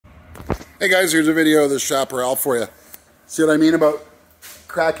Hey guys, here's a video of this chaparral for you. See what I mean about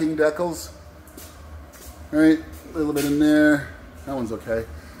cracking decals? Right, a little bit in there. That one's okay.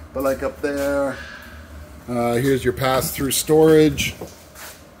 But like up there, here's your pass-through storage.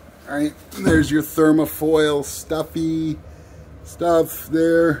 Right, there's your thermofoil stuffy stuff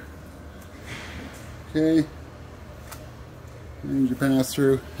there. Okay. Here's your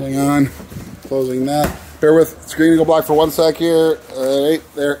pass-through. Hang on. Closing that. Bear with. Screen will go black for 1 sec here. Right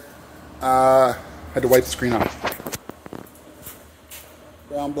there. Had to wipe the screen off.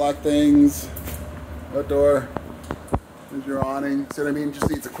 Brown black things. Outdoor. There's your awning. See what I mean? Just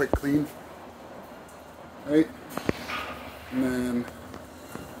needs a quick clean. Right? And then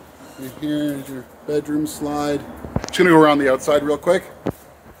right here is your bedroom slide. Just gonna go around the outside real quick.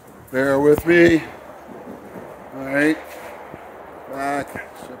 Bear with me. Alright. Back.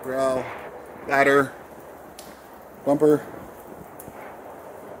 Chaparral. Ladder. Bumper.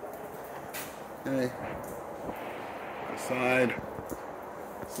 Okay. Slide.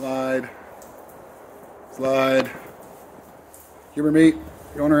 Slide. Slide. Humor meat.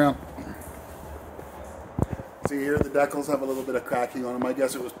 Going around. See here, the decals have a little bit of cracking on them. I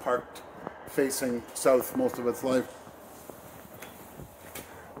guess it was parked facing south most of its life.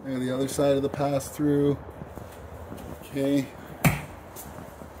 And the other side of the pass-through. Okay.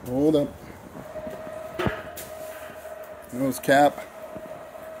 Hold up. Nose cap.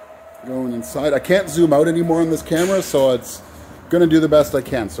 Going inside. I can't zoom out anymore on this camera, so it's going to do the best I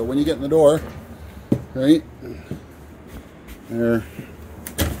can. So when you get in the door, right, there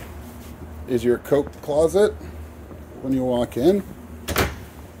is your coat closet when you walk in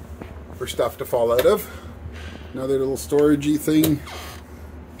for stuff to fall out of. Another little storagey thing,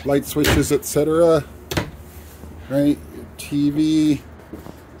 light switches, etc. Right, your TV,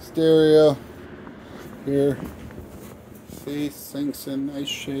 stereo here. See, sink's in nice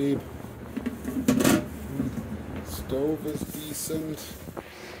shape. Stove is decent.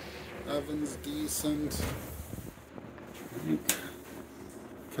 Oven's decent.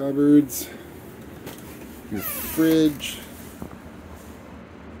 Cupboards. Your fridge.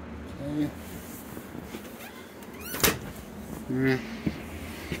 Okay.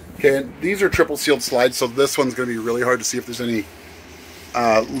 Okay, these are triple sealed slides, so this one's going to be really hard to see if there's any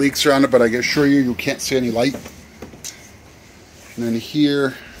leaks around it, but I can assure you, you can't see any light. And then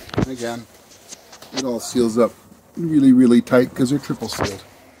here, again, it all seals up really, really tight because they're triple sealed.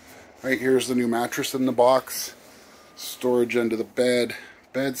 Right, here's the new mattress in the box. Storage under the bed.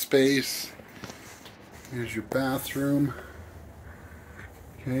 Bed space. Here's your bathroom.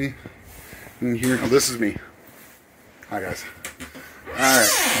 Okay. And here, oh, this is me. Hi guys. Alright.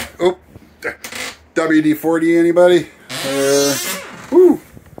 Oh, WD-40 anybody? Woo!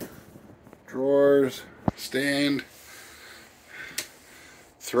 Drawers. Stand.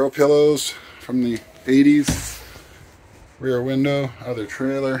 Throw pillows from the 80s. Rear window, other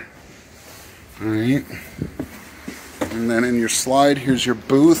trailer. Alright. And then in your slide, here's your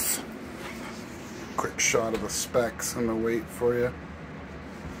booth. Quick shot of the specs and the weight for you.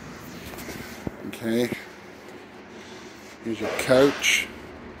 Okay. Here's your couch.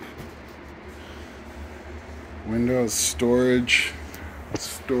 Windows, storage,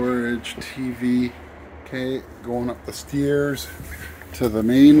 TV. Okay, going up the stairs to the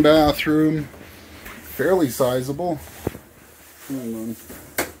main bathroom. Fairly sizable.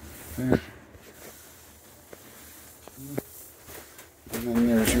 There. And then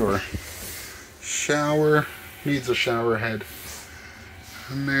there's your shower. Needs a shower head.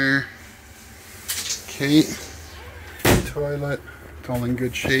 And there. Okay. Toilet. It's all in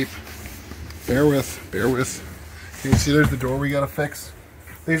good shape. Bear with. Bear with. Okay, see there's the door we gotta fix.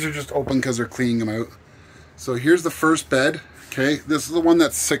 These are just open because they're cleaning them out. So here's the first bed. Okay, this is the one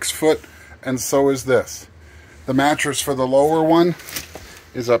that's 6 foot, and so is this. The mattress for the lower one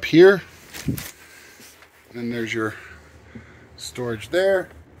is up here. And there's your storage there.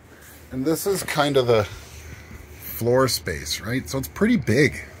 And this is kind of the floor space, right? So it's pretty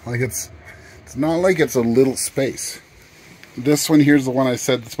big. Like it's not like it's a little space. This one here's the one I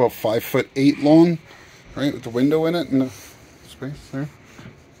said that's about 5'8" long, right? With the window in it and the space there.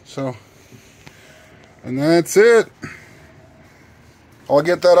 So, and that's it. I'll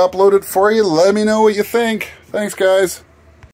get that uploaded for you. Let me know what you think. Thanks, guys.